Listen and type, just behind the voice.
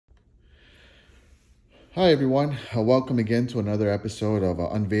Hi everyone, welcome again to another episode of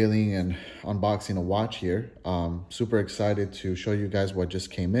unveiling and unboxing a watch here. Super excited to show you guys what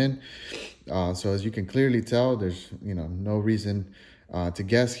just came in. So as you can clearly tell, there's no reason to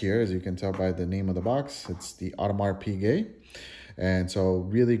guess here. As you can tell by the name of the box, it's the Audemar Piguet. And so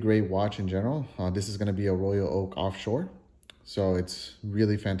really great watch in general. This is going to be a Royal Oak Offshore. So it's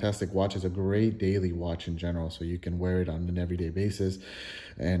really fantastic watch. It's a great daily watch in general. So you can wear it on an everyday basis.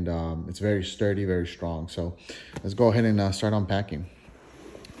 And it's very sturdy, very strong. So let's go ahead and start unpacking.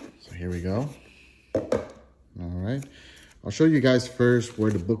 So here we go. All right. I'll show you guys first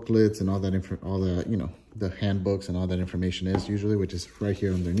where the booklets and all that the handbooks and all that information is usually, which is right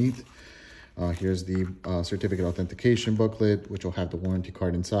here underneath. Here's the certificate authentication booklet, which will have the warranty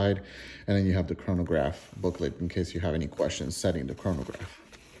card inside. And then you have the chronograph booklet in case you have any questions setting the chronograph.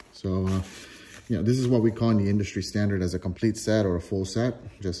 So, this is what we call in the industry standard as a complete set or a full set,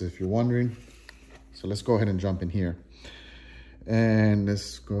 just if you're wondering. So let's go ahead and jump in here. And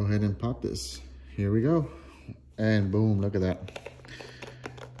let's go ahead and pop this. Here we go. And boom, look at that.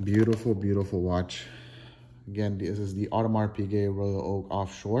 Beautiful, beautiful watch. Again, this is the Audemar Piguet Royal Oak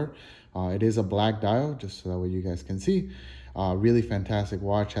Offshore. It is a black dial, just so that way you guys can see. Really fantastic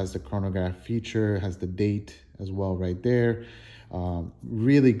watch, has the chronograph feature, has the date as well right there.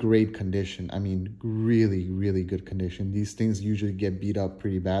 Really great condition. I mean, really, really good condition. These things usually get beat up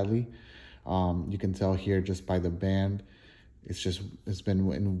pretty badly. You can tell here just by the band. It's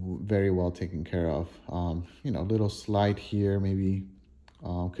been very well taken care of. Little slide here, maybe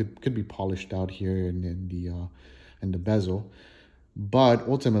could be polished out here in the bezel. But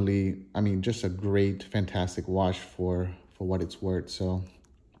ultimately, I mean, just a great, fantastic watch for what it's worth. So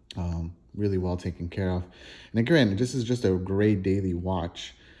really well taken care of. And again, this is just a great daily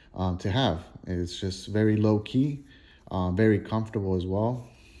watch to have. It's just very low key, very comfortable as well.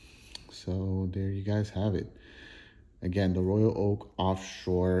 So there you guys have it. Again, the Royal Oak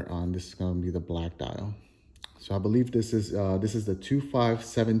Offshore. This is going to be the black dial. So I believe this is the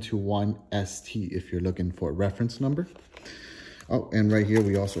 25721 ST if you're looking for a reference number. Oh, and right here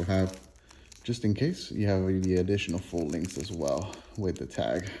we also have, just in case, you have the additional full links as well with the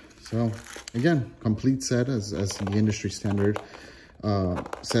tag. So again, complete set as the industry standard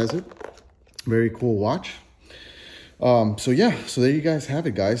says it. Very cool watch. So there you guys have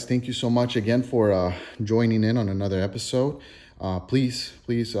it, guys. Thank you so much again for joining in on another episode. Please,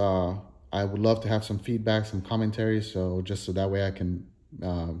 I would love to have some feedback, some commentary, so that way I can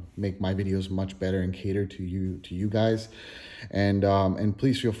make my videos much better and cater to you guys. And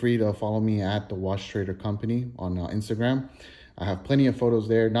please feel free to follow me at the Watch Trader Company on Instagram. I have plenty of photos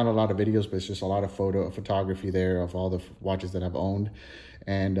there, not a lot of videos, but it's just a lot of photography there of all the watches that I've owned.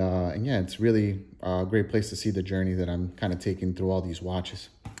 And yeah, it's really a great place to see the journey that I'm kind of taking through all these watches.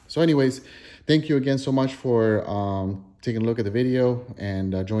 So anyways, thank you again so much for taking a look at the video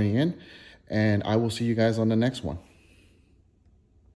and joining in. And I will see you guys on the next one.